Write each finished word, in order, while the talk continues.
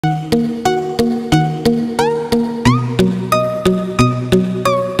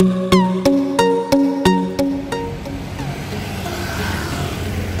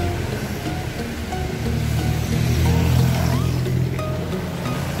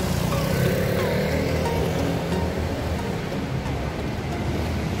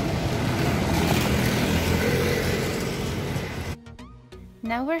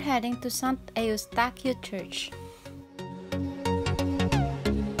Now we're heading to Sant'Eustachio Church.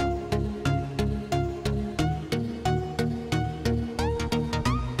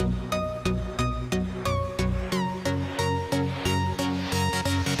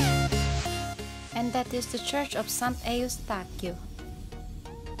 And that is the Church of Sant'Eustachio.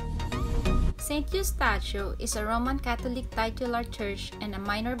 Saint Eustachio is a Roman Catholic titular church and a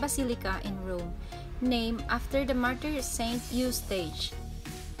minor basilica in Rome, named after the martyr Saint Eustace.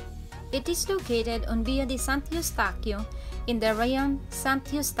 It is located on Via di Sant'Eustachio in the rayon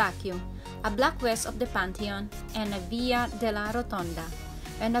Sant'Eustachio, a block west of the Pantheon and a Via della Rotonda,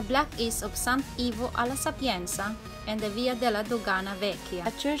 and a block east of Sant Ivo alla Sapienza and the Via della Dogana Vecchia.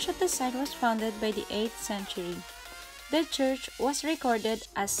 A church at the site was founded by the 8th century. The church was recorded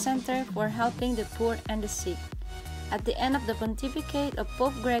as center for helping the poor and the sick. At the end of the pontificate of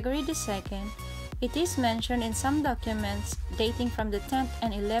Pope Gregory II, it is mentioned in some documents dating from the 10th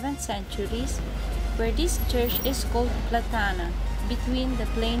and 11th centuries, where this church is called Platana, between the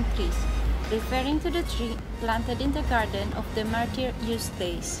plane trees, referring to the tree planted in the garden of the martyr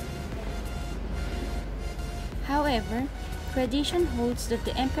Eustace. However, tradition holds that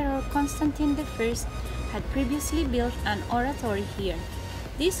the Emperor Constantine I had previously built an oratory here.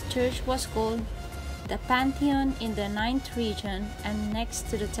 This church was called the Pantheon in the 9th region and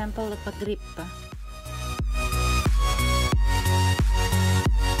next to the Temple of Agrippa.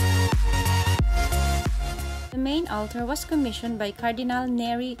 The main altar was commissioned by Cardinal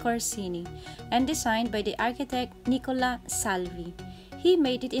Neri Corsini and designed by the architect Nicola Salvi. He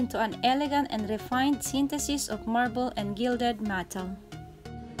made it into an elegant and refined synthesis of marble and gilded metal.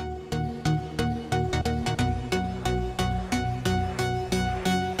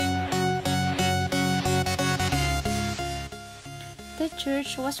 The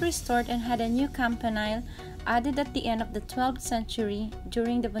church was restored and had a new campanile added at the end of the 12th century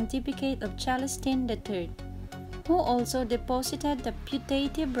during the pontificate of Celestine III, who also deposited the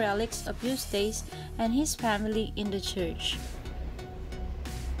putative relics of Eustace and his family in the church.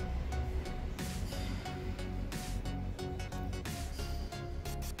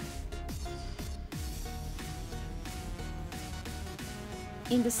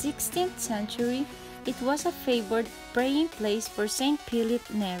 In the 16th century, it was a favored praying place for Saint Philip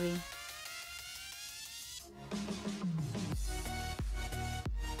Neri.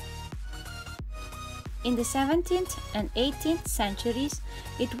 In the 17th and 18th centuries,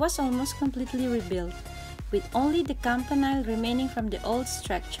 it was almost completely rebuilt, with only the campanile remaining from the old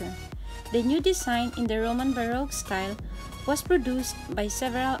structure. The new design in the Roman Baroque style was produced by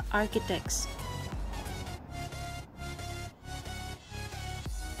several architects.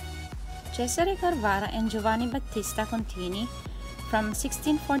 Cesare Carvara and Giovanni Battista Contini from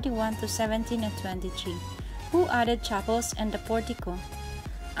 1641 to 1723, who added chapels and the portico.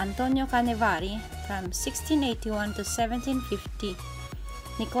 Antonio Canevari from 1681 to 1750,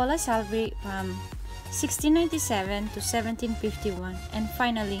 Nicola Salvi from 1697 to 1751, and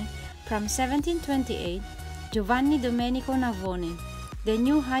finally, from 1728, Giovanni Domenico Navona. The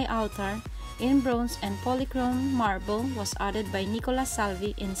new high altar in bronze and polychrome marble was added by Nicola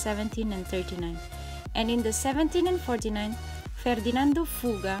Salvi in 1739, and in the 1749, Ferdinando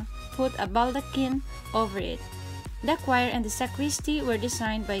Fuga put a baldachin over it. The choir and the sacristy were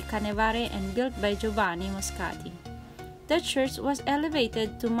designed by Canevare and built by Giovanni Moscati. The church was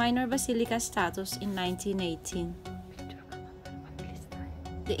elevated to minor basilica status in 1918.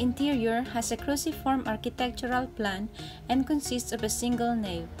 The interior has a cruciform architectural plan and consists of a single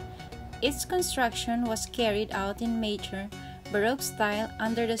nave. Its construction was carried out in major Baroque style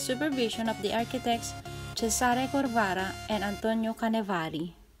under the supervision of the architects Cesare Corvara and Antonio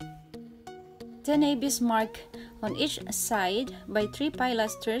Canevari. The nave is marked on each side by 3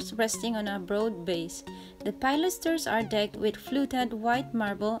 pilasters resting on a broad base. The pilasters are decked with fluted white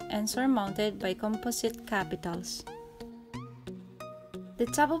marble and surmounted by composite capitals. The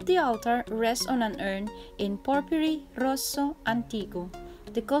top of the altar rests on an urn in porphyry rosso antico,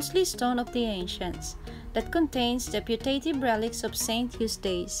 the costly stone of the ancients, that contains the putative relics of Saint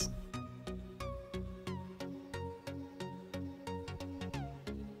Eustace.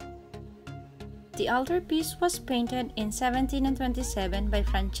 The altarpiece was painted in 1727 by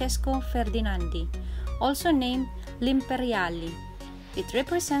Francesco Ferdinandi, also named L'Imperiale. It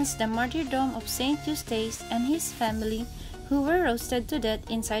represents the martyrdom of Saint Eustace and his family, who were roasted to death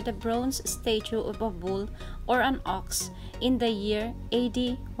inside a bronze statue of a bull or an ox in the year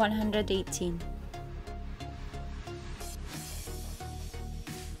AD 118.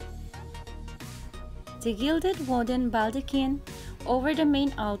 The gilded wooden baldachin over the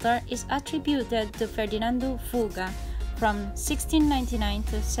main altar is attributed to Ferdinando Fuga from 1699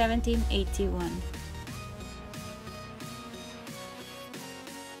 to 1781.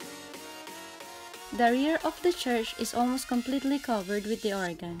 The rear of the church is almost completely covered with the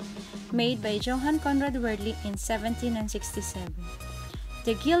organ, made by Johann Conrad Wehrli in 1767.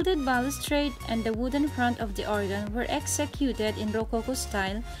 The gilded balustrade and the wooden front of the organ were executed in Rococo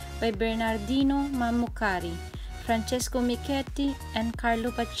style by Bernardino Mammucari, Francesco Michetti, and Carlo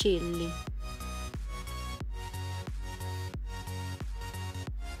Pacilli.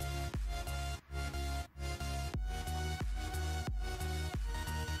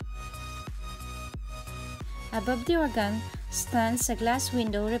 Above the organ stands a glass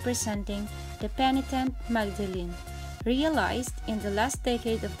window representing the Penitent Magdalene, realized in the last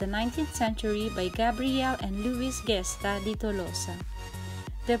decade of the 19th century by Gabriel and Luis Gesta di Tolosa.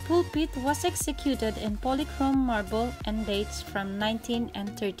 The pulpit was executed in polychrome marble and dates from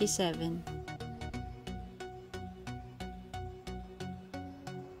 1937.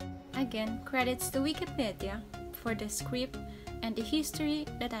 Again, credits to Wikipedia for the script and the history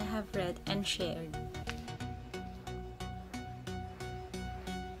that I have read and shared.